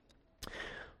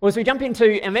Well, as we jump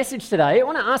into our message today, I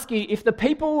want to ask you, if the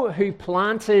people who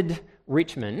planted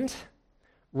Richmond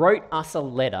wrote us a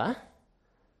letter,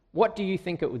 what do you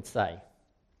think it would say?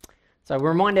 So we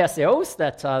remind ourselves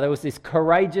that there was this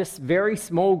courageous, very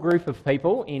small group of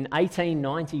people in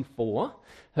 1894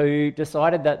 who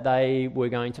decided that they were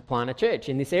going to plant a church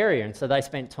in this area. And so they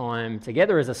spent time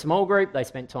together as a small group, they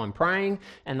spent time praying,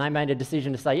 and they made a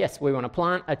decision to say, yes, we want to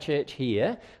plant a church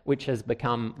here, which has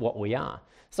become what we are.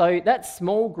 So that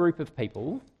small group of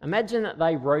people, imagine that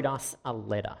they wrote us a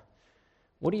letter.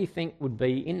 What do you think would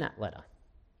be in that letter?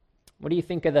 What do you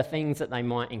think are the things that they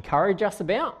might encourage us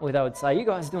about? Where they would say, you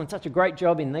guys are doing such a great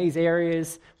job in these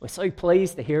areas. We're so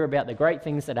pleased to hear about the great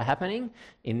things that are happening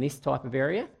in this type of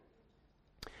area.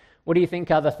 What do you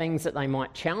think are the things that they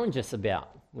might challenge us about?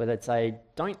 Where they'd say,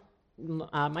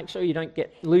 make sure you don't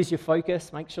lose your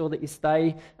focus. Make sure that you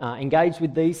stay engaged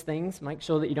with these things. Make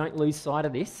sure that you don't lose sight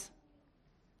of this.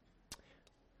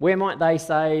 Where might they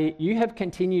say, you have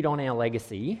continued on our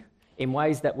legacy in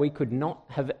ways that we could not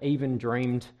have even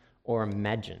dreamed or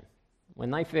imagined? When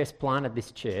they first planted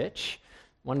this church,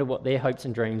 wonder what their hopes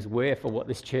and dreams were for what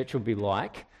this church would be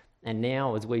like. And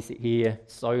now, as we sit here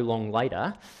so long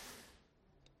later,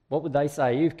 what would they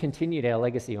say? You've continued our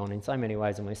legacy on in so many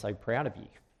ways, and we're so proud of you.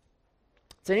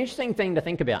 It's an interesting thing to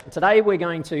think about. Today we're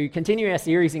going to continue our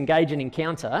series, Engage and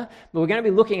Encounter, but we're going to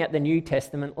be looking at the New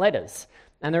Testament letters.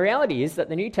 And the reality is that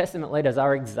the New Testament letters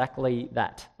are exactly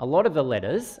that. A lot of the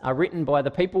letters are written by the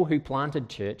people who planted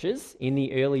churches in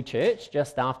the early church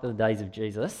just after the days of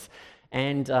Jesus,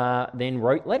 and then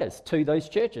wrote letters to those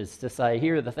churches to say,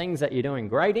 here are the things that you're doing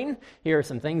great in, here are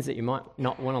some things that you might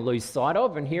not want to lose sight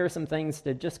of, and here are some things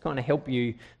to just kind of help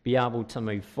you be able to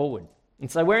move forward. And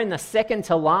so we're in the second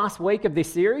to last week of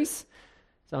this series.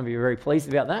 Some of you are very pleased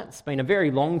about that. It's been a very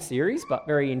long series, but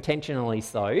very intentionally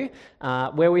so,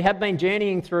 where we have been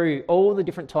journeying through all the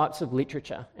different types of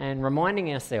literature and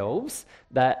reminding ourselves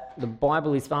that the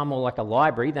Bible is far more like a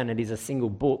library than it is a single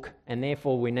book, and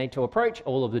therefore we need to approach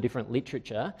all of the different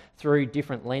literature through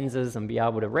different lenses and be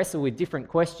able to wrestle with different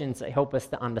questions that help us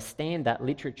to understand that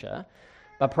literature,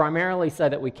 but primarily so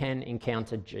that we can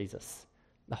encounter Jesus.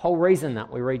 The whole reason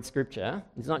that we read Scripture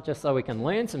is not just so we can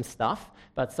learn some stuff,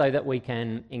 but so that we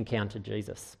can encounter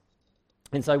Jesus.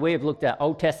 And so we have looked at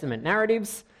Old Testament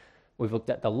narratives, we've looked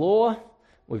at the law,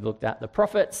 we've looked at the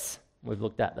prophets, we've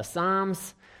looked at the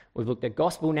Psalms, we've looked at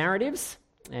gospel narratives,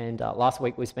 and last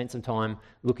week we spent some time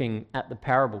looking at the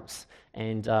parables.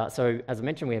 And so, as I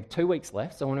mentioned, we have 2 weeks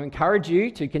left, so I want to encourage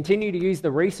you to continue to use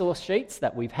the resource sheets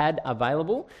that we've had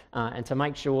available and to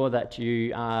make sure that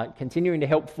you are continuing to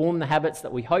help form the habits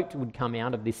that we hoped would come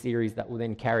out of this series that will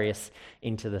then carry us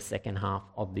into the second half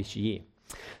of this year.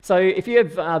 So if you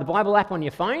have the Bible app on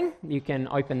your phone, you can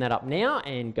open that up now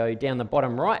and go down the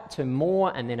bottom right to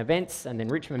More and then Events and then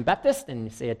Richmond Baptist, and you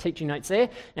see our teaching notes there.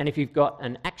 And if you've got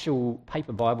an actual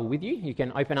paper Bible with you, you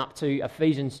can open up to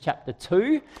Ephesians chapter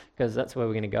 2, because that's where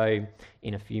we're going to go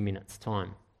in a few minutes'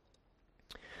 time.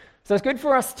 So it's good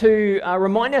for us to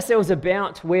remind ourselves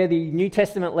about where the New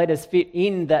Testament letters fit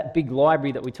in that big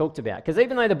library that we talked about. Because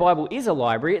even though the Bible is a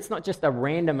library, it's not just a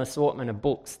random assortment of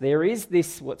books. There is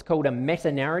this, what's called a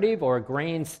meta-narrative or a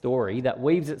grand story that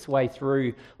weaves its way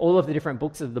through all of the different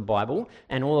books of the Bible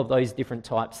and all of those different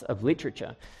types of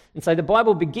literature. And so the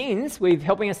Bible begins with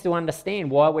helping us to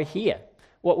understand why we're here,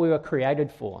 what we were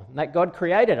created for. That God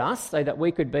created us so that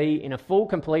we could be in a full,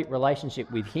 complete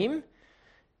relationship with Him,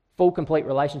 full, complete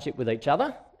relationship with each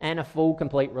other, and a full,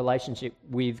 complete relationship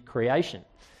with creation.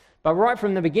 But right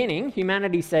from the beginning,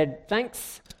 humanity said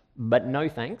thanks, but no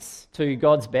thanks to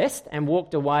God's best and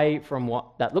walked away from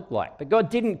what that looked like. But God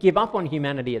didn't give up on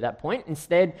humanity at that point.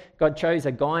 Instead, God chose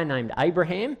a guy named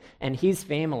Abraham and his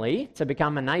family to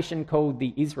become a nation called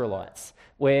the Israelites,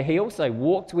 where He also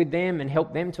walked with them and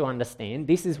helped them to understand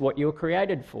this is what you're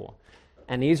created for.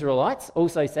 And the Israelites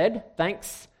also said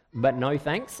thanks, but no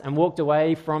thanks, and walked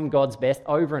away from God's best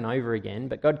over and over again.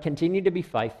 But God continued to be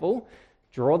faithful,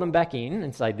 draw them back in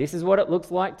and say, this is what it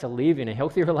looks like to live in a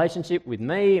healthy relationship with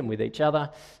me and with each other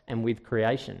and with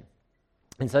creation.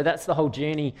 And so that's the whole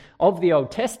journey of the Old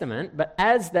Testament. But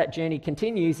as that journey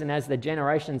continues and as the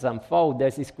generations unfold,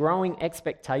 there's this growing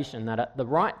expectation that at the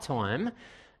right time,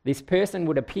 this person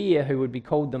would appear who would be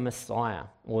called the Messiah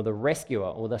or the rescuer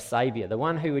or the Saviour, the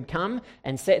one who would come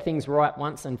and set things right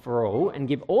once and for all and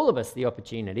give all of us the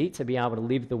opportunity to be able to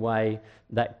live the way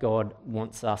that God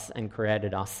wants us and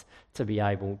created us to be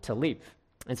able to live.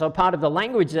 And so part of the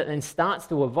language that then starts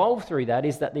to evolve through that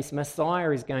is that this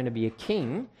Messiah is going to be a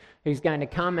king who's going to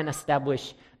come and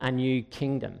establish a new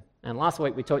kingdom. And last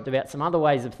week we talked about some other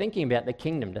ways of thinking about the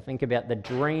kingdom, to think about the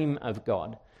dream of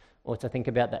God, or to think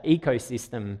about the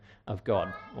ecosystem of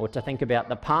God, or to think about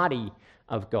the party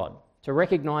of God, to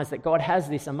recognize that God has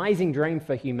this amazing dream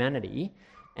for humanity,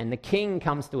 and the king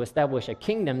comes to establish a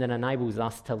kingdom that enables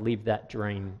us to live that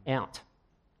dream out.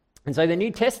 And so the New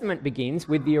Testament begins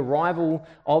with the arrival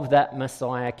of that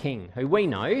Messiah king, who we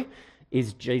know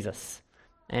is Jesus.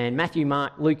 And Matthew,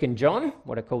 Mark, Luke and John,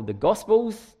 what are called the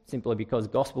Gospels, simply because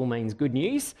gospel means good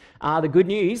news, are the good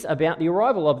news about the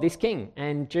arrival of this king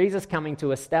and Jesus coming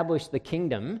to establish the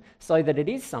kingdom so that it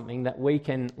is something that we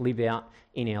can live out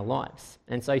in our lives.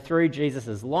 And so through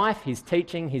Jesus' life, his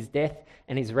teaching, his death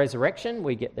and his resurrection,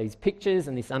 we get these pictures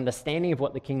and this understanding of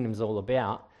what the kingdom's all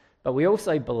about. But we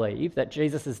also believe that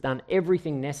Jesus has done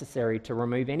everything necessary to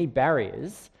remove any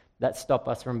barriers that stop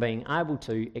us from being able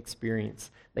to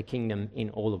experience the kingdom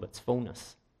in all of its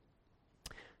fullness.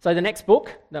 So the next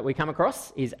book that we come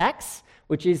across is Acts,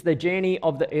 which is the journey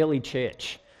of the early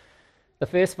church. The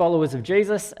first followers of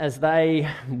Jesus as they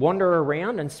wander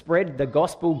around and spread the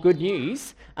gospel good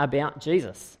news about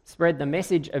Jesus, spread the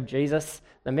message of Jesus,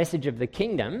 the message of the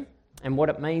kingdom, and what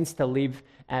it means to live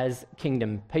as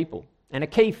kingdom people. And a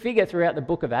key figure throughout the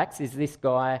book of Acts is this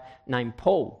guy named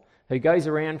Paul, who goes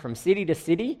around from city to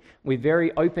city with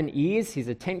very open ears, his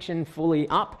attention fully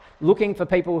up, looking for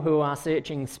people who are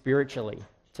searching spiritually,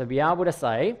 to be able to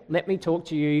say, let me talk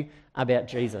to you about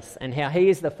Jesus and how he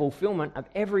is the fulfillment of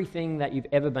everything that you've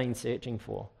ever been searching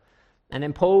for. And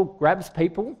then Paul grabs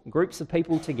people, groups of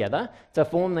people together to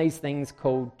form these things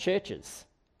called churches,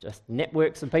 just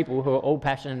networks of people who are all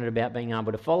passionate about being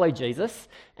able to follow Jesus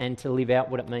and to live out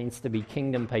what it means to be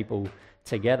kingdom people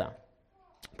together.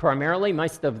 Primarily,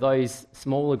 most of those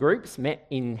smaller groups met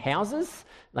in houses.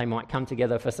 They might come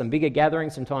together for some bigger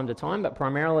gatherings from time to time, but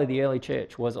primarily the early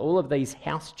church was all of these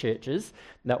house churches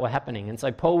that were happening. And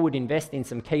so Paul would invest in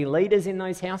some key leaders in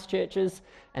those house churches,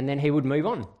 and then he would move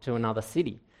on to another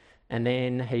city. And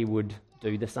then he would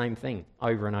do the same thing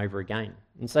over and over again.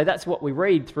 And so that's what we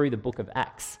read through the book of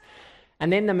Acts.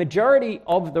 And then the majority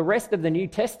of the rest of the New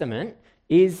Testament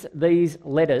is these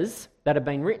letters that have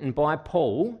been written by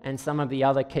Paul and some of the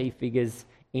other key figures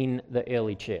in the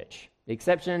early church. The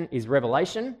exception is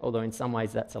Revelation, although in some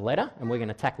ways that's a letter, and we're going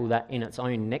to tackle that in its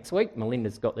own next week.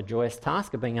 Melinda's got the joyous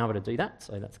task of being able to do that,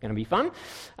 so that's going to be fun.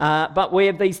 But we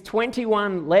have these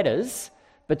 21 letters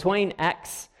between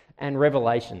Acts and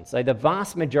Revelation. So the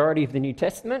vast majority of the New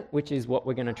Testament, which is what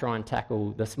we're going to try and tackle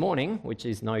this morning, which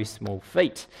is no small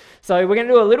feat. So we're going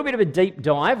to do a little bit of a deep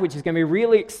dive, which is going to be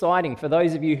really exciting for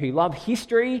those of you who love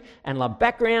history and love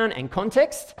background and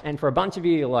context. And for a bunch of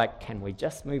you, you're like, can we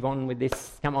just move on with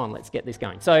this? Come on, let's get this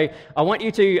going. So I want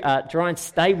you to try and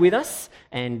stay with us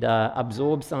and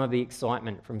absorb some of the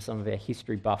excitement from some of our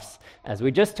history buffs as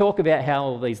we just talk about how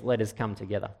all these letters come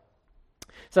together.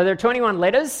 So there are 21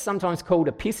 letters, sometimes called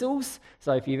epistles.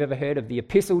 So if you've ever heard of the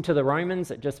epistle to the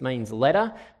Romans, it just means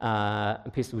letter.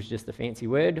 Epistle is just a fancy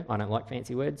word. I don't like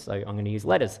fancy words, so I'm going to use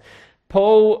letters.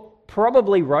 Paul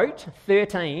probably wrote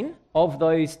 13 of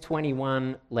those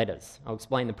 21 letters. I'll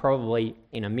explain the probably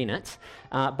in a minute.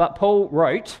 But Paul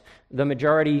wrote the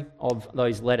majority of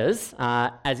those letters.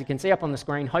 As you can see up on the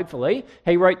screen, hopefully,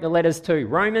 he wrote the letters to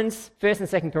Romans, 1st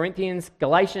and 2nd Corinthians,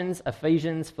 Galatians,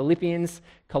 Ephesians, Philippians,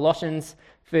 Colossians,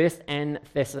 1st and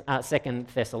 2nd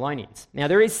Thessalonians. Now,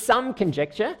 there is some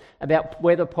conjecture about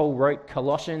whether Paul wrote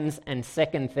Colossians and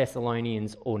 2nd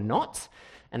Thessalonians or not.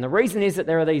 And the reason is that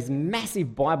there are these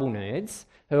massive Bible nerds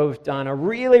who have done a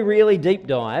really, really deep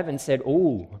dive and said,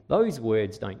 oh, those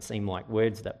words don't seem like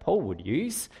words that Paul would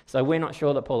use, so we're not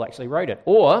sure that Paul actually wrote it.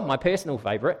 Or, my personal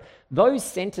favourite, those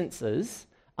sentences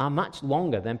are much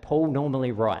longer than Paul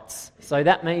normally writes. So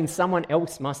that means someone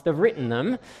else must have written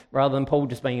them rather than Paul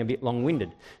just being a bit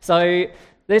long-winded. So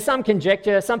there's some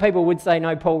conjecture. Some people would say,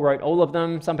 no, Paul wrote all of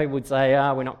them. Some people would say,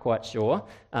 we're not quite sure.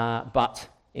 But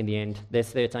in the end, there's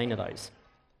 13 of those.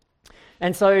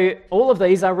 And so all of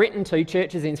these are written to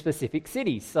churches in specific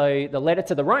cities. So the letter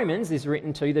to the Romans is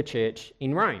written to the church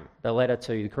in Rome. The letter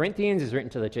to the Corinthians is written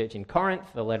to the church in Corinth.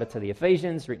 The letter to the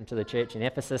Ephesians is written to the church in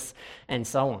Ephesus, and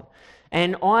so on.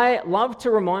 And I love to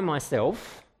remind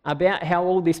myself about how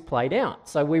all this played out.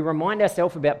 So we remind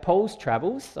ourselves about Paul's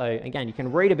travels. So again, you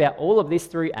can read about all of this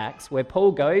through Acts, where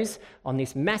Paul goes on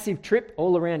this massive trip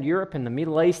all around Europe and the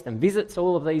Middle East and visits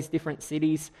all of these different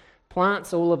cities,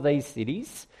 plants all of these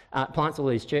churches,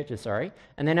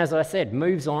 and then, as I said,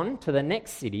 moves on to the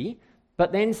next city,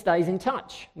 but then stays in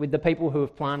touch with the people who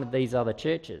have planted these other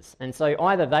churches. And so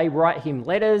either they write him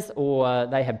letters, or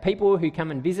they have people who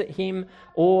come and visit him,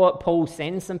 or Paul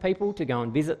sends some people to go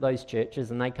and visit those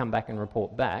churches, and they come back and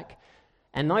report back.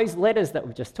 And those letters that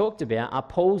we've just talked about are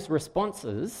Paul's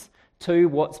responses to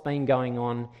what's been going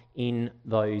on in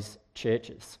those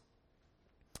churches.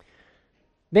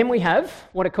 Then we have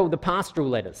what are called the pastoral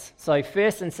letters. So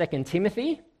 1st and 2nd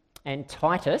Timothy and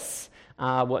Titus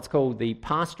are what's called the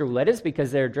pastoral letters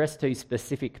because they're addressed to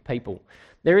specific people.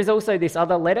 There is also this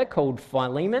other letter called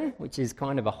Philemon, which is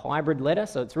kind of a hybrid letter.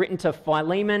 So it's written to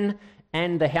Philemon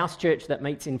and the house church that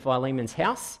meets in Philemon's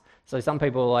house. So some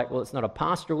people are like, well, it's not a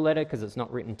pastoral letter because it's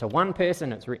not written to one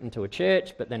person, it's written to a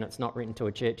church, but then it's not written to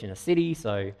a church in a city,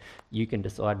 so you can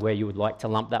decide where you would like to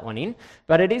lump that one in.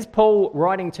 But it is Paul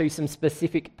writing to some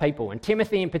specific people, and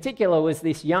Timothy in particular was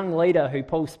this young leader who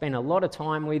Paul spent a lot of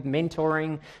time with,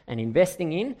 mentoring and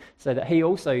investing in, so that he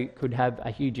also could have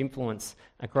a huge influence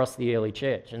across the early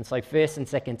church. And so 1st and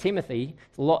 2nd Timothy,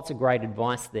 lots of great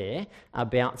advice there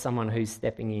about someone who's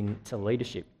stepping into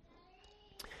leadership.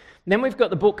 Then we've got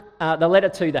the book, the letter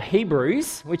to the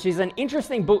Hebrews, which is an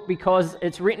interesting book because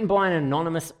it's written by an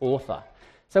anonymous author.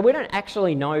 So we don't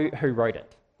actually know who wrote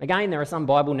it. Again, there are some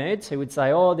Bible nerds who would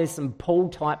say, oh, there's some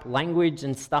Paul-type language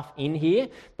and stuff in here,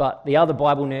 but the other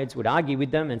Bible nerds would argue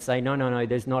with them and say, no,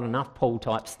 there's not enough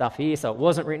Paul-type stuff here, so it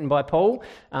wasn't written by Paul.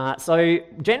 So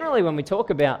generally when we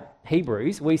talk about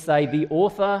Hebrews, we say the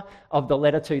author of the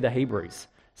letter to the Hebrews.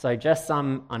 So just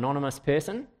some anonymous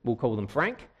person, we'll call them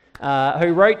Frank,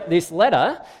 who wrote this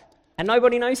letter, and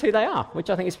nobody knows who they are,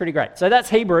 which I think is pretty great. So that's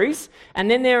Hebrews. And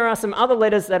then there are some other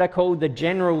letters that are called the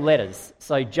general letters.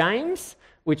 So James,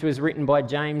 which was written by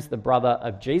James, the brother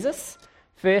of Jesus.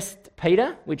 1st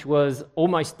Peter, which was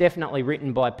almost definitely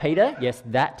written by Peter. Yes,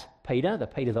 that Peter, the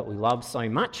Peter that we love so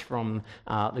much from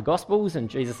the Gospels and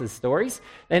Jesus' stories.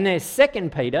 Then there's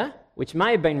 2nd Peter, which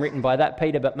may have been written by that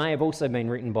Peter, but may have also been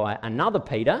written by another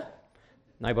Peter.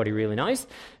 Nobody really knows.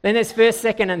 Then there's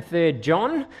 1st, 2nd and 3rd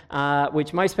John,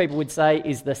 which most people would say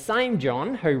is the same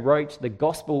John who wrote the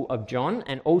Gospel of John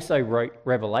and also wrote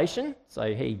Revelation.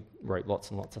 So he wrote lots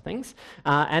and lots of things.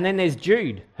 And then there's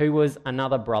Jude, who was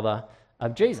another brother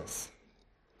of Jesus.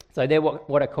 So they're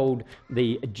what are called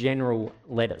the general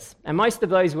letters. And most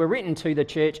of those were written to the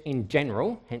church in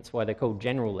general, hence why they're called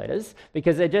general letters,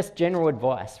 because they're just general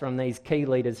advice from these key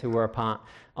leaders who were a part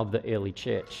of the early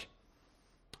church.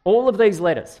 All of these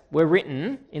letters were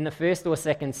written in the 1st or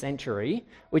 2nd century,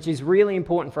 which is really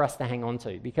important for us to hang on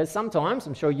to, because sometimes,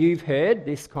 I'm sure you've heard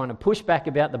this kind of pushback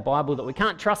about the Bible, that we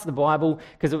can't trust the Bible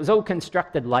because it was all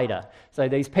constructed later. So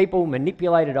these people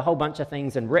manipulated a whole bunch of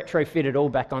things and retrofitted all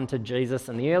back onto Jesus,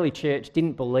 and the early church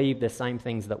didn't believe the same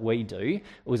things that we do. It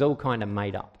was all kind of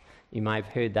made up. You may have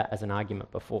heard that as an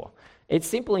argument before. It's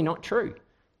simply not true.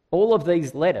 All of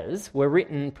these letters were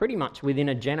written pretty much within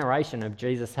a generation of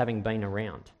Jesus having been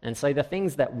around. And so the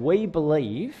things that we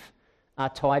believe are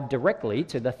tied directly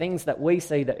to the things that we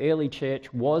see the early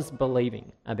church was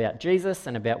believing about Jesus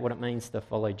and about what it means to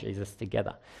follow Jesus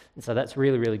together. And so that's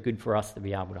really, really good for us to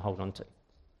be able to hold on to.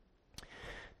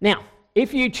 Now,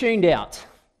 if you tuned out,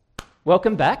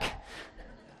 welcome back.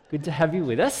 Good to have you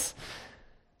with us.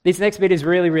 This next bit is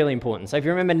really, really important. So if you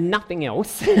remember nothing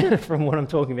else from what I'm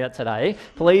talking about today,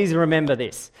 please remember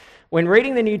this. When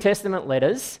reading the New Testament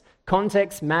letters,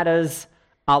 context matters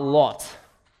a lot.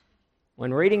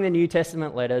 When reading the New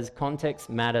Testament letters, context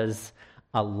matters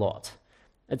a lot.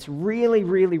 It's really,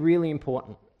 really, really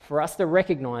important for us to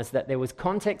recognise that there was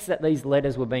context that these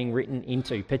letters were being written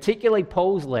into, particularly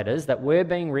Paul's letters that were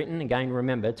being written, again,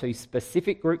 remember, to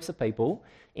specific groups of people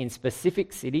in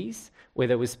specific cities where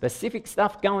there was specific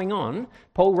stuff going on.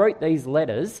 Paul wrote these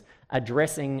letters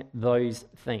addressing those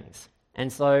things.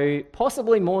 And so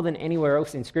possibly more than anywhere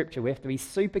else in Scripture, we have to be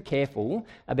super careful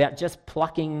about just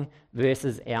plucking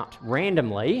verses out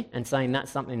randomly and saying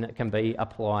that's something that can be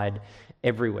applied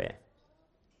everywhere.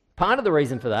 Part of the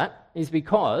reason for that is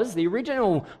because the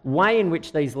original way in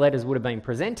which these letters would have been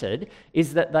presented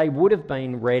is that they would have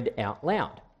been read out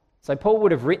loud. So Paul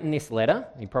would have written this letter.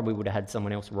 He probably would have had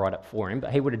someone else write it for him,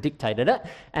 but he would have dictated it.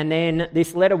 And then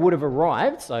this letter would have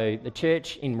arrived. So the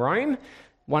church in Rome,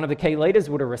 one of the key leaders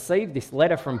would have received this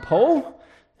letter from Paul.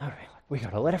 Oh, we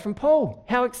got a letter from Paul.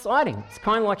 How exciting. It's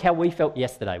kind of like how we felt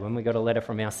yesterday when we got a letter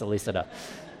from our solicitor.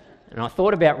 And I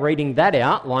thought about reading that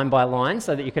out line by line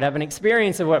so that you could have an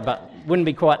experience of it, but wouldn't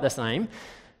be quite the same.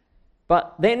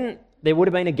 But then there would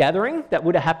have been a gathering that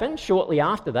would have happened shortly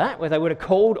after that, where they would have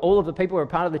called all of the people who were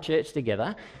part of the church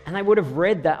together, and they would have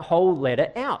read that whole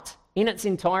letter out in its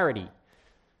entirety.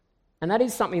 And that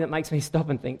is something that makes me stop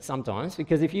and think sometimes,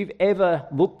 because if you've ever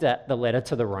looked at the letter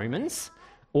to the Romans,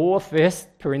 or 1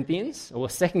 Corinthians, or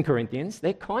 2 Corinthians,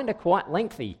 they're kind of quite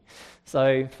lengthy.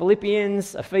 So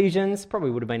Philippians, Ephesians,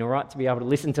 probably would have been all right to be able to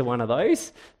listen to one of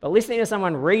those. But listening to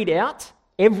someone read out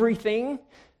everything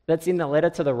that's in the letter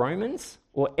to the Romans,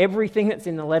 or everything that's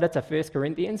in the letter to 1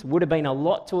 Corinthians would have been a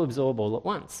lot to absorb all at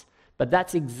once. But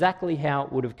that's exactly how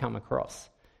it would have come across.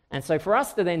 And so for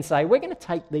us to then say, we're going to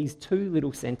take these two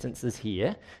little sentences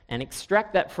here and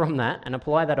extract that from that and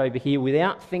apply that over here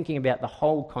without thinking about the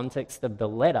whole context of the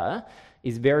letter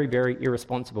is very, very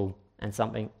irresponsible and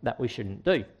something that we shouldn't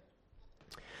do.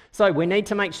 So we need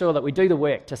to make sure that we do the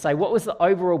work to say what was the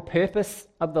overall purpose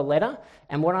of the letter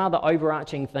and what are the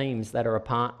overarching themes that are a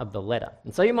part of the letter.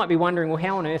 And so you might be wondering, well,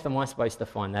 how on earth am I supposed to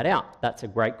find that out? That's a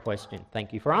great question.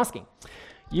 Thank you for asking.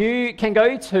 You can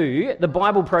go to the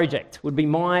Bible Project, would be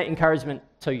my encouragement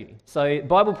to you. So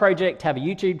Bible Project have a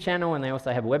YouTube channel and they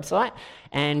also have a website,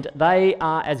 and they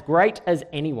are as great as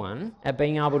anyone at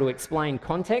being able to explain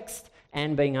context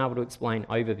and being able to explain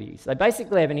overviews. They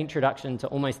basically have an introduction to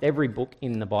almost every book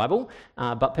in the Bible,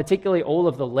 but particularly all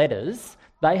of the letters.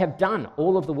 They have done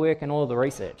all of the work and all of the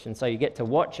research, and so you get to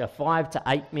watch a 5 to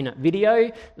 8 minute video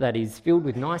that is filled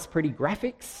with nice, pretty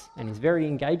graphics and is very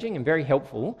engaging and very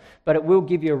helpful, but it will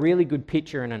give you a really good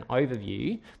picture and an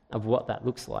overview of what that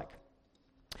looks like.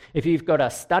 If you've got a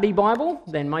study Bible,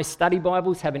 then most study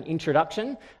Bibles have an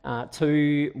introduction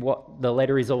to what the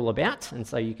letter is all about, and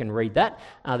so you can read that.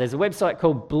 There's a website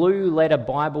called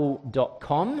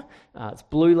blueletterbible.com. It's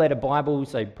Blue Letter Bible,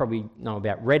 so you probably know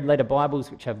about Red Letter Bibles,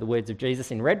 which have the words of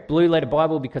Jesus in red. Blue Letter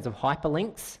Bible because of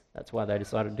hyperlinks. That's why they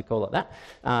decided to call it that.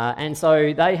 And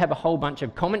so they have a whole bunch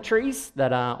of commentaries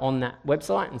that are on that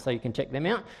website, and so you can check them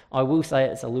out. I will say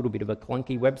it's a little bit of a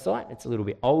clunky website. It's a little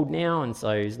bit old now, and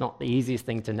so it's not the easiest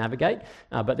thing to navigate,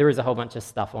 but there is a whole bunch of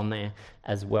stuff on there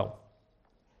as well.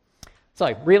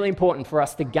 So really important for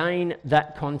us to gain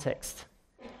that context.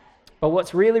 But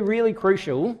what's really, really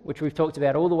crucial, which we've talked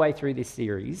about all the way through this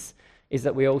series, is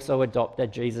that we also adopt a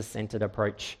Jesus-centered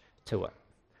approach to it.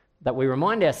 That we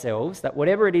remind ourselves that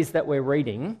whatever it is that we're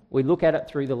reading, we look at it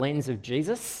through the lens of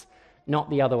Jesus, not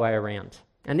the other way around.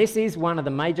 And this is one of the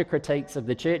major critiques of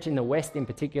the church in the West in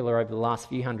particular over the last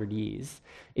few hundred years,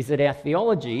 is that our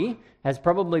theology has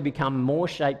probably become more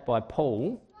shaped by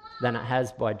Paul than it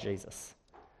has by Jesus.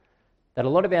 That a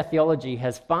lot of our theology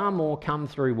has far more come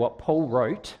through what Paul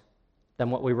wrote than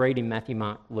what we read in Matthew,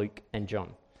 Mark, Luke, and John.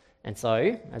 And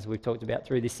so, as we've talked about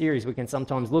through this series, we can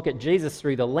sometimes look at Jesus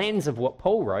through the lens of what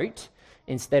Paul wrote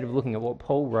instead of looking at what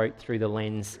Paul wrote through the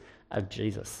lens of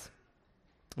Jesus.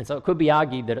 And so it could be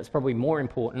argued that it's probably more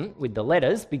important with the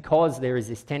letters, because there is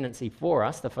this tendency for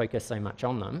us to focus so much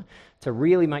on them, to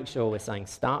really make sure we're saying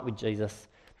start with Jesus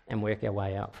and work our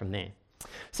way out from there.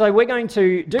 So we're going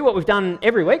to do what we've done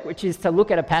every week, which is to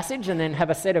look at a passage and then have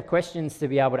a set of questions to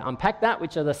be able to unpack that,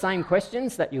 which are the same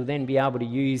questions that you'll then be able to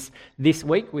use this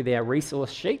week with our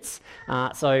resource sheets.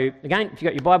 So again, if you've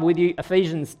got your Bible with you,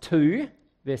 Ephesians 2,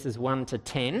 verses 1 to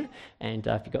 10, and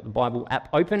if you've got the Bible app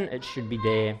open, it should be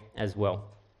there as well.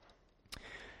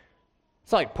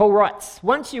 So Paul writes,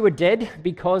 "Once you were dead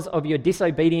because of your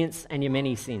disobedience and your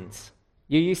many sins.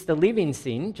 You used to live in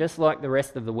sin just like the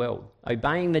rest of the world,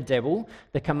 obeying the devil,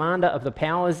 the commander of the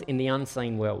powers in the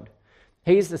unseen world.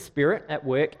 He is the spirit at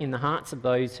work in the hearts of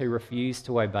those who refuse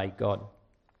to obey God.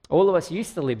 All of us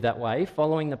used to live that way,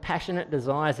 following the passionate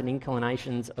desires and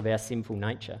inclinations of our sinful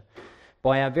nature.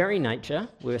 By our very nature,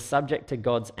 we were subject to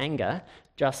God's anger,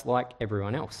 just like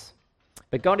everyone else.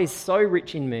 But God is so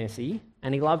rich in mercy,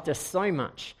 and he loved us so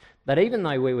much, that even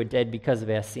though we were dead because of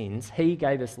our sins, he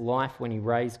gave us life when he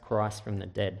raised Christ from the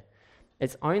dead.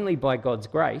 It's only by God's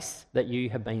grace that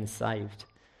you have been saved.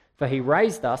 For he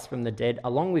raised us from the dead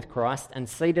along with Christ and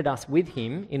seated us with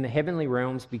him in the heavenly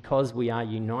realms because we are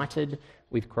united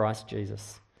with Christ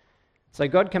Jesus. So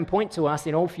God can point to us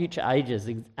in all future ages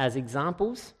as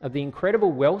examples of the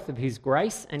incredible wealth of his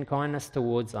grace and kindness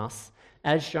towards us,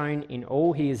 as shown in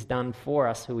all he has done for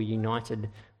us who are united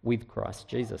with Christ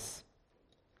Jesus.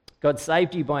 God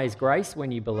saved you by his grace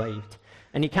when you believed,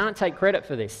 and you can't take credit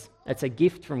for this. It's a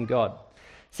gift from God.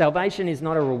 Salvation is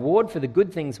not a reward for the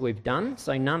good things we've done,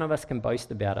 so none of us can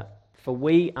boast about it, for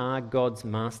we are God's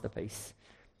masterpiece.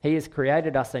 He has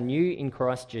created us anew in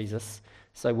Christ Jesus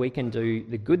so we can do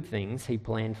the good things he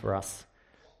planned for us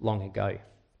long ago."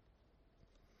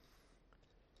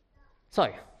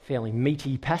 So, fairly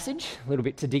meaty passage, a little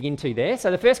bit to dig into there.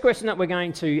 So the first question that we're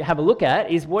going to have a look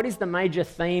at is, what is the major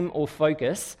theme or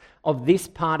focus of this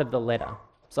part of the letter?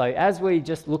 So as we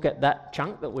just look at that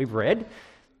chunk that we've read,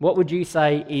 what would you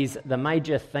say is the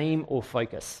major theme or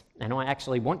focus? And I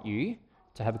actually want you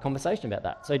to have a conversation about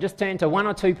that. So just turn to one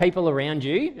or two people around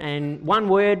you, and one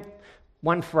word,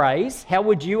 one phrase, how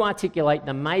would you articulate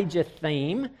the major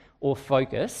theme or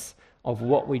focus of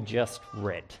what we just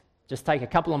read? Just take a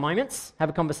couple of moments, have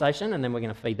a conversation, and then we're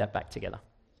going to feed that back together.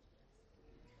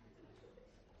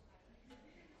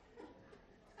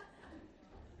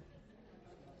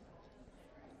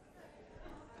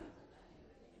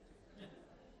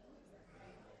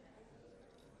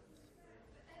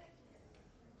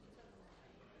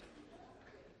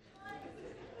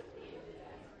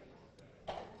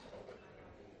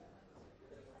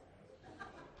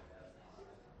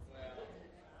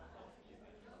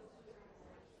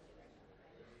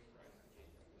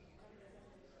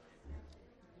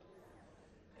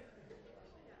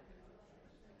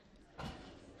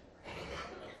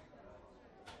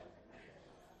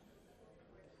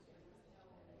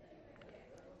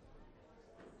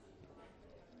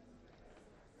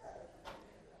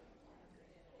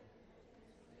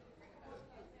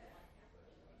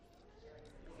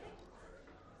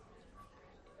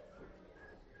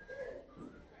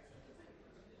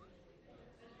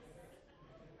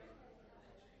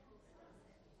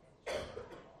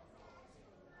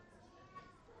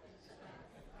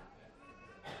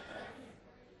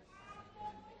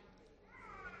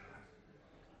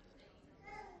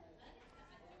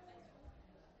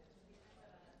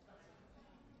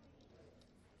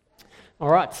 All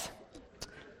right.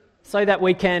 So that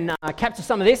we can capture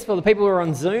some of this for the people who are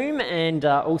on Zoom and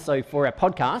also for our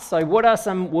podcast. So what are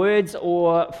some words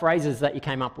or phrases that you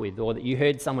came up with or that you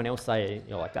heard someone else say,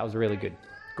 you're like, that was really good?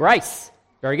 Grace.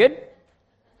 Very good.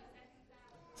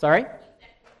 Sorry?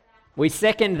 We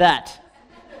second that.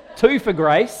 2 for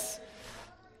grace.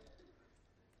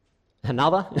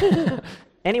 Another.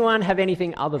 Anyone have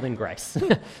anything other than grace?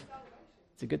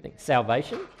 It's a good thing.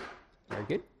 Salvation. Very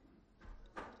good.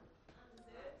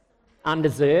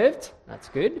 Undeserved. That's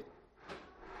good.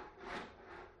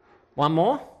 One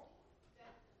more.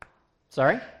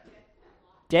 Sorry?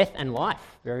 Death and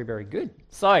life. Very, very good.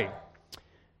 So,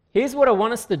 here's what I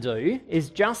want us to do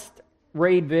is just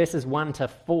read verses 1 to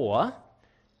 4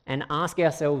 and ask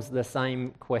ourselves the same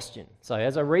question. So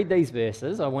as I read these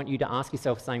verses, I want you to ask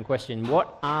yourself the same question.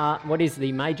 What is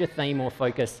the major theme or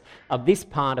focus of this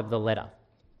part of the letter?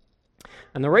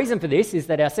 And the reason for this is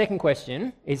that our second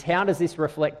question is, how does this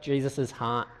reflect Jesus'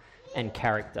 heart and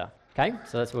character? Okay,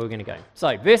 so that's where we're going to go.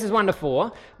 So verses 1 to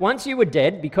 4, once you were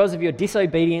dead because of your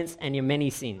disobedience and your many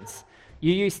sins.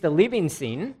 You used to live in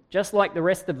sin, just like the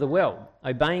rest of the world,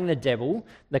 obeying the devil,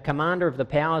 the commander of the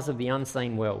powers of the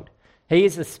unseen world. He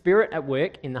is the spirit at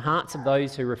work in the hearts of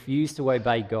those who refuse to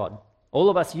obey God. All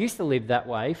of us used to live that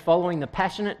way, following the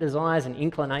passionate desires and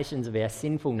inclinations of our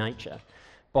sinful nature.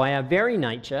 By our very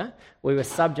nature, we were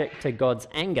subject to God's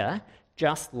anger,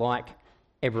 just like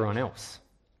everyone else.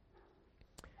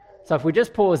 So if we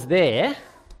just pause there,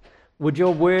 would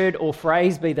your word or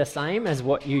phrase be the same as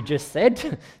what you just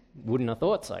said? Wouldn't have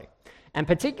thought so. And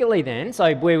particularly then,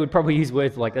 so we would probably use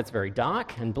words like that's very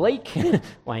dark and bleak,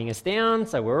 weighing us down.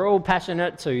 So we're all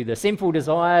passionate to the sinful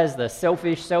desires, the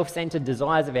selfish, self-centered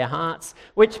desires of our hearts,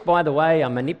 which, by the way, are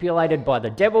manipulated by the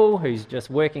devil, who's just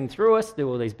working through us, do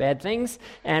all these bad things.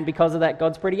 And because of that,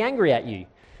 God's pretty angry at you.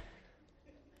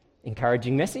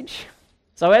 Encouraging message.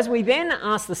 So as we then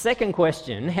ask the second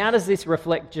question, how does this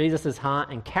reflect Jesus' heart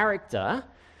and character?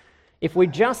 If we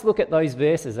just look at those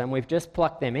verses and we've just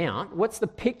plucked them out, what's the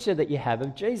picture that you have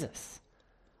of Jesus?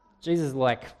 Jesus is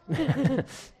like,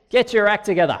 get your act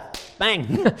together.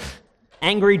 Bang.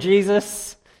 Angry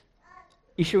Jesus,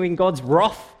 issuing God's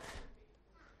wrath.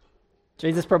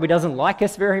 Jesus probably doesn't like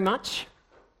us very much.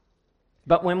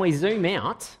 But when we zoom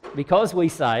out, because we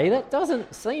say, that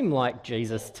doesn't seem like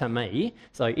Jesus to me,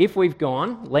 so if we've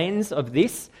gone lens of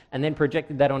this and then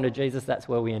projected that onto Jesus, that's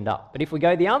where we end up. But if we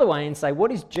go the other way and say,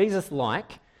 what is Jesus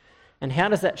like, and how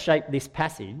does that shape this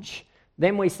passage,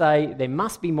 then we say, there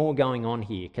must be more going on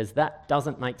here, because that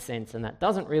doesn't make sense and that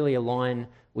doesn't really align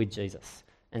with Jesus.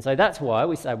 And so that's why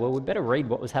we say, well, we'd better read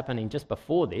what was happening just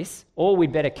before this, or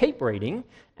we'd better keep reading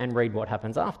and read what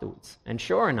happens afterwards. And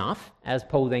sure enough, as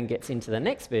Paul then gets into the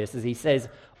next verses, he says,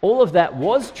 all of that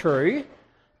was true,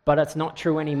 but it's not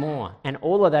true anymore. And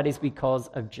all of that is because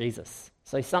of Jesus.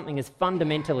 So something has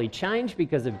fundamentally changed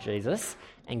because of Jesus.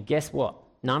 And guess what?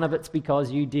 None of it's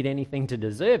because you did anything to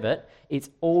deserve it. It's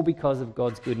all because of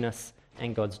God's goodness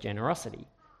and God's generosity.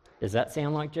 Does that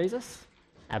sound like Jesus?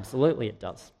 Absolutely it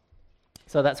does.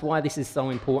 So that's why this is so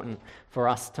important for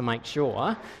us to make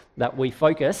sure that we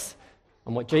focus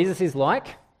on what Jesus is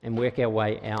like and work our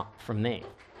way out from there.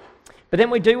 But then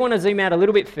we do want to zoom out a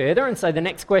little bit further, and so the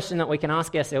next question that we can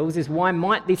ask ourselves is, why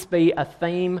might this be a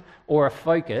theme or a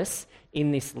focus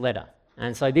in this letter?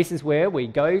 And so this is where we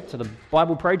go to the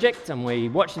Bible Project and we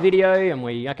watch the video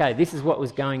and this is what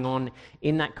was going on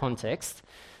in that context.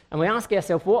 And we ask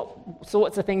ourselves, what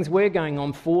sorts of things were going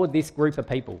on for this group of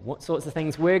people? What sorts of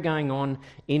things were going on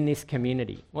in this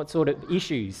community? What sort of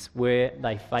issues were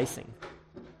they facing?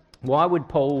 Why would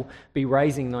Paul be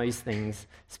raising those things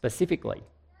specifically?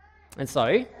 And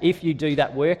so, if you do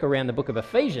that work around the book of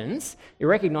Ephesians, you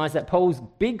recognise that Paul's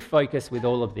big focus with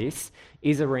all of this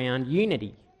is around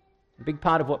unity. A big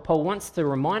part of what Paul wants to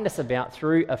remind us about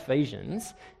through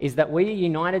Ephesians is that we are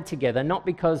united together not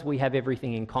because we have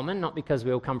everything in common, not because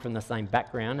we all come from the same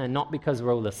background, and not because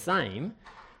we're all the same.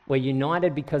 We're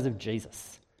united because of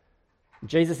Jesus.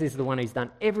 Jesus is the one who's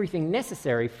done everything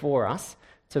necessary for us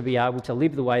to be able to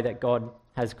live the way that God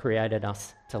has created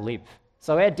us to live.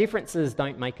 So our differences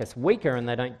don't make us weaker and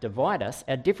they don't divide us.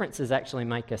 Our differences actually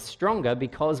make us stronger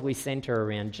because we centre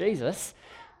around Jesus.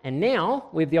 And now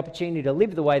we have the opportunity to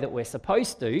live the way that we're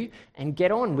supposed to and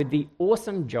get on with the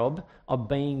awesome job of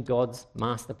being God's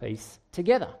masterpiece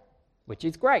together, which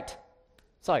is great.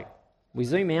 So we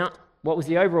zoom out. What was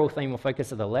the overall theme or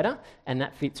focus of the letter? And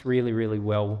that fits really, really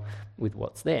well with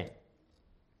what's there.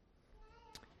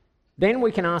 Then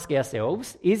we can ask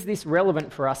ourselves, is this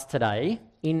relevant for us today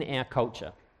in our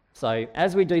culture? So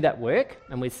as we do that work,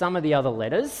 and with some of the other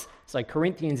letters, so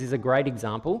Corinthians is a great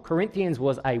example. Corinthians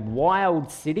was a wild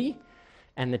city.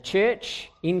 And the church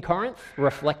in Corinth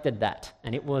reflected that.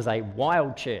 And it was a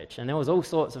wild church. And there was all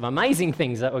sorts of amazing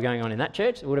things that were going on in that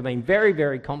church. It would have been very,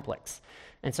 very complex.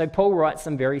 And so Paul writes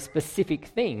some very specific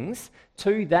things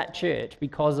to that church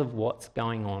because of what's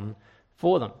going on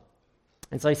for them.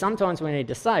 And so sometimes we need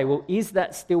to say, well, is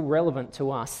that still relevant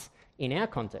to us in our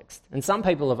context? And some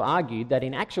people have argued that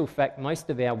in actual fact, most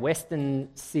of our Western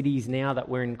cities now that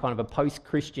we're in kind of a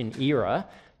post-Christian era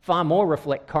far more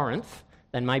reflect Corinth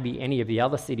than maybe any of the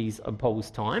other cities of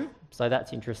Paul's time. So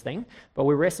that's interesting. But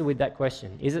we wrestle with that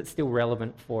question. Is it still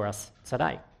relevant for us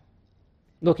today?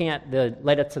 Looking at the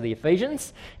letter to the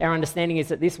Ephesians, our understanding is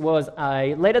that this was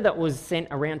a letter that was sent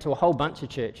around to a whole bunch of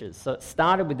churches. So it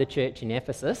started with the church in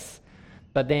Ephesus,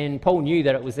 but then Paul knew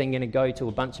that it was then going to go to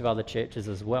a bunch of other churches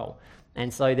as well.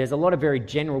 And so there's a lot of very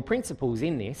general principles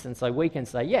in this, and so we can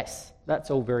say, yes, that's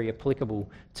all very applicable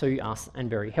to us and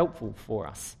very helpful for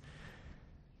us.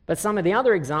 But some of the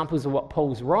other examples of what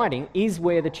Paul's writing is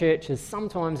where the church has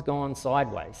sometimes gone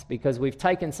sideways, because we've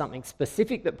taken something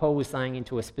specific that Paul was saying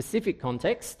into a specific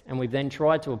context, and we've then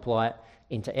tried to apply it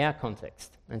into our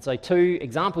context. And so two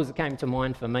examples that came to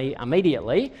mind for me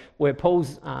immediately were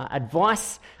Paul's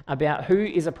advice about who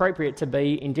is appropriate to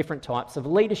be in different types of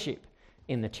leadership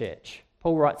in the church.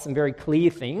 Paul writes some very clear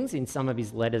things in some of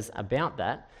his letters about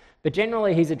that, but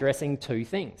generally he's addressing two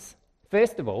things.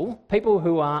 First of all, people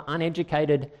who are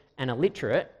uneducated and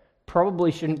illiterate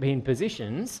probably shouldn't be in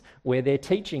positions where they're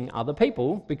teaching other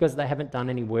people because they haven't done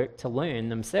any work to learn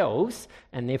themselves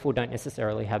and therefore don't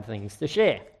necessarily have things to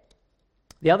share.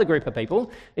 The other group of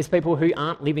people is people who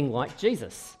aren't living like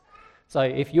Jesus. So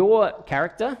if your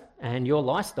character and your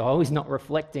lifestyle is not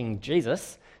reflecting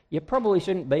Jesus, you probably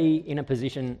shouldn't be in a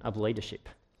position of leadership.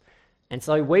 And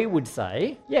so we would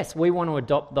say, yes, we want to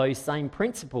adopt those same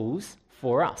principles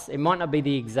for us. It might not be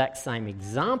the exact same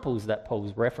examples that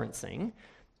Paul's referencing,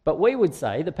 but we would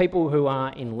say the people who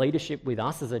are in leadership with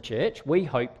us as a church, we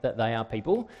hope that they are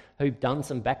people who've done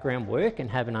some background work and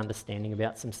have an understanding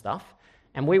about some stuff.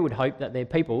 And we would hope that they're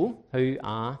people who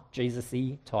are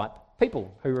Jesus-y type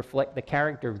people, who reflect the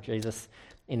character of Jesus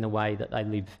in the way that they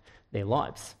live their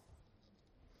lives.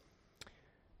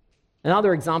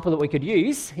 Another example that we could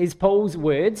use is Paul's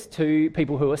words to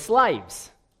people who are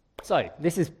slaves. So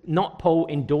this is not Paul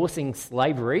endorsing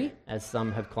slavery, as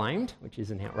some have claimed, which is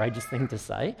an outrageous thing to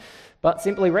say, but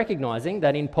simply recognising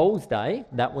that in Paul's day,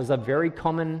 that was a very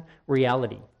common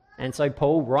reality. And so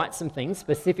Paul writes some things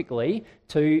specifically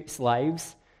to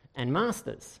slaves and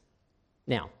masters.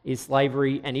 Now, is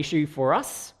slavery an issue for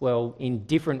us? Well, in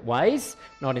different ways,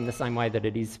 not in the same way that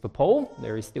it is for Paul.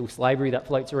 There is still slavery that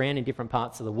floats around in different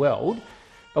parts of the world,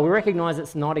 but we recognise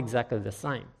it's not exactly the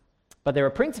same. But there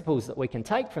are principles that we can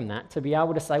take from that to be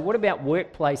able to say, what about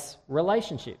workplace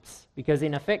relationships? Because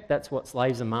in effect, that's what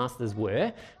slaves and masters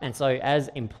were. And so as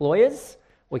employers,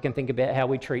 we can think about how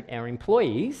we treat our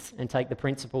employees and take the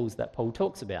principles that Paul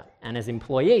talks about. And as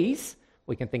employees,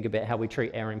 we can think about how we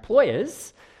treat our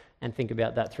employers and think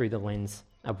about that through the lens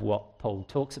of what Paul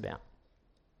talks about.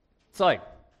 So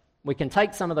we can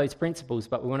take some of those principles,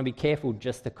 but we want to be careful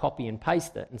just to copy and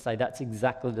paste it and say that's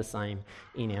exactly the same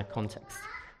in our context.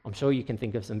 I'm sure you can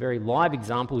think of some very live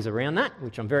examples around that,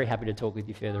 which I'm very happy to talk with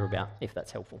you further about if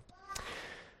that's helpful.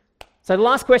 So the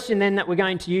last question then that we're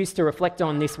going to use to reflect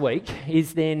on this week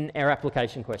is then our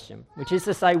application question, which is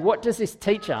to say, what does this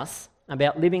teach us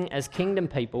about living as kingdom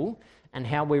people and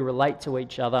how we relate to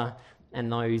each other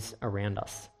and those around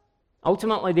us?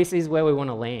 Ultimately, this is where we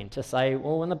want to land, to say,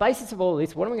 well, on the basis of all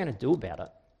this, what are we going to do about it?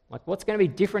 Like, what's going to be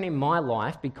different in my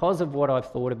life because of what I've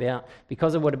thought about,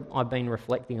 because of what I've been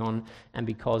reflecting on, and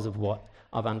because of what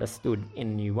I've understood in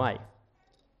a new way?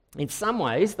 In some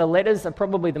ways, the letters are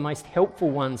probably the most helpful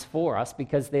ones for us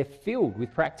because they're filled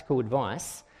with practical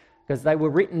advice, because they were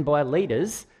written by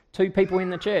leaders to people in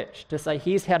the church to say,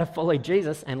 here's how to follow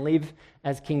Jesus and live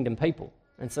as kingdom people.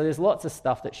 And so there's lots of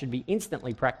stuff that should be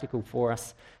instantly practical for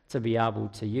us to be able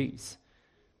to use.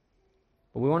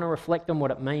 But we want to reflect on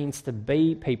what it means to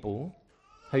be people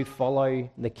who follow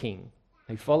the King,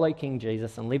 who follow King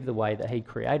Jesus and live the way that he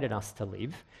created us to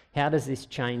live. How does this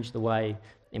change the way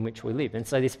in which we live? And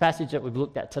so this passage that we've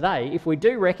looked at today, if we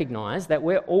do recognise that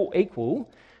we're all equal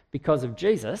because of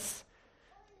Jesus,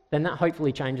 then that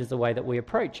hopefully changes the way that we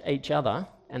approach each other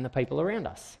and the people around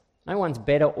us. No one's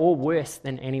better or worse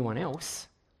than anyone else.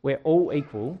 We're all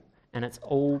equal, and it's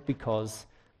all because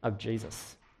of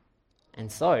Jesus. And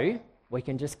so we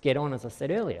can just get on, as I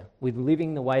said earlier, with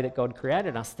living the way that God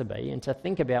created us to be and to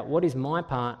think about what is my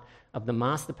part of the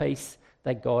masterpiece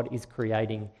that God is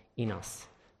creating in us.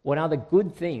 What are the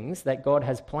good things that God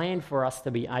has planned for us to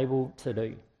be able to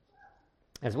do?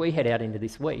 As we head out into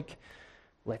this week,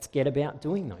 let's get about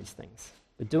doing those things.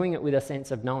 But doing it with a sense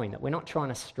of knowing that we're not trying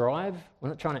to strive, we're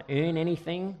not trying to earn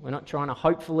anything, we're not trying to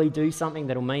hopefully do something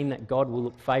that'll mean that God will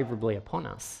look favourably upon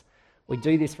us. We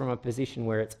do this from a position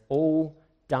where it's all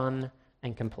done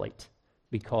and complete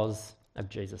because of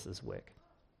Jesus' work.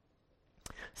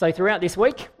 So throughout this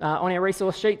week, on our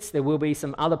resource sheets, there will be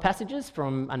some other passages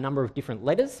from a number of different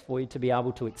letters for you to be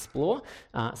able to explore.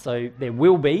 So there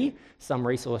will be some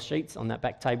resource sheets on that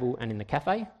back table and in the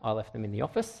cafe. I left them in the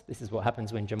office. This is what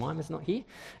happens when Jemima's not here.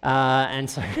 And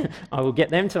so I will get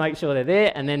them to make sure they're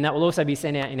there. And then that will also be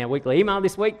sent out in our weekly email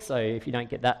this week. So if you don't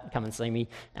get that, come and see me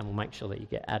and we'll make sure that you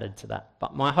get added to that.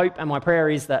 But my hope and my prayer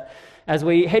is that as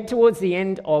we head towards the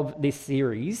end of this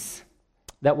series,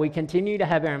 that we continue to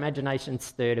have our imagination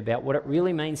stirred about what it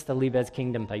really means to live as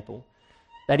kingdom people.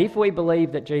 That if we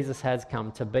believe that Jesus has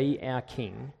come to be our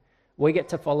king, we get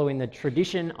to follow in the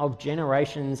tradition of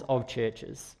generations of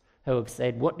churches who have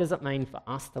said, what does it mean for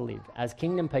us to live as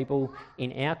kingdom people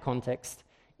in our context,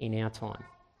 in our time?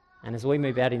 And as we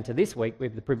move out into this week, we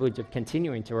have the privilege of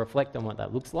continuing to reflect on what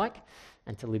that looks like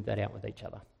and to live that out with each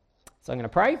other. So I'm going to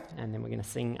pray, and then we're going to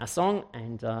sing a song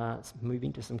and move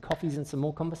into some coffees and some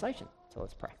more conversation. So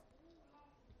let's pray.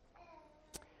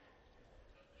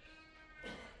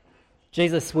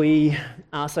 Jesus, we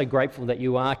are so grateful that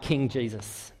you are King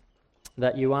Jesus,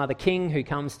 that you are the King who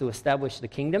comes to establish the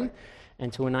kingdom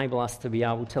and to enable us to be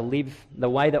able to live the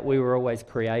way that we were always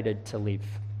created to live.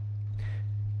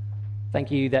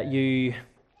 Thank you that you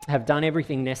have done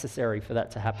everything necessary for that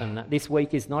to happen, that this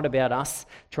week is not about us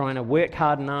trying to work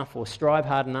hard enough or strive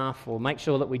hard enough or make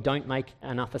sure that we don't make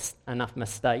enough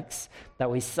mistakes, that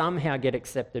we somehow get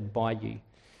accepted by you.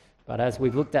 But as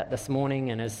we've looked at this morning,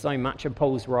 and as so much of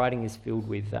Paul's writing is filled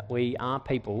with, that we are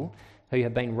people who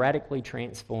have been radically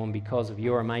transformed because of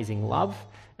your amazing love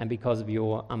and because of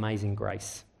your amazing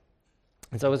grace.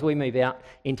 And so as we move out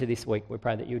into this week, we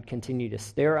pray that you would continue to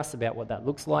stir us about what that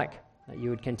looks like, that you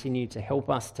would continue to help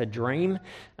us to dream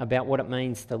about what it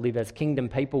means to live as kingdom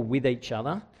people with each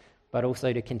other, but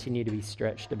also to continue to be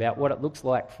stretched about what it looks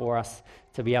like for us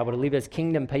to be able to live as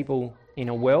kingdom people in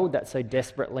a world that so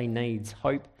desperately needs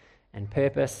hope and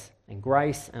purpose and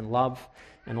grace and love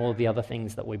and all of the other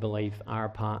things that we believe are a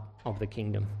part of the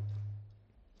kingdom.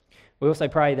 We also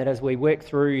pray that as we work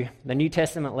through the New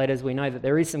Testament letters, we know that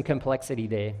there is some complexity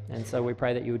there. And so we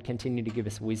pray that you would continue to give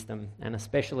us wisdom, and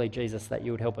especially, Jesus, that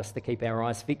you would help us to keep our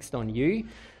eyes fixed on you,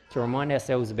 to remind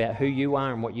ourselves about who you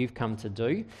are and what you've come to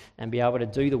do, and be able to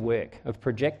do the work of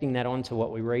projecting that onto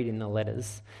what we read in the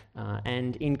letters,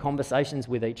 and in conversations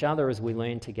with each other as we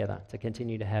learn together, to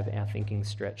continue to have our thinking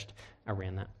stretched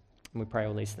around that. And we pray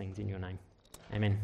all these things in your name. Amen.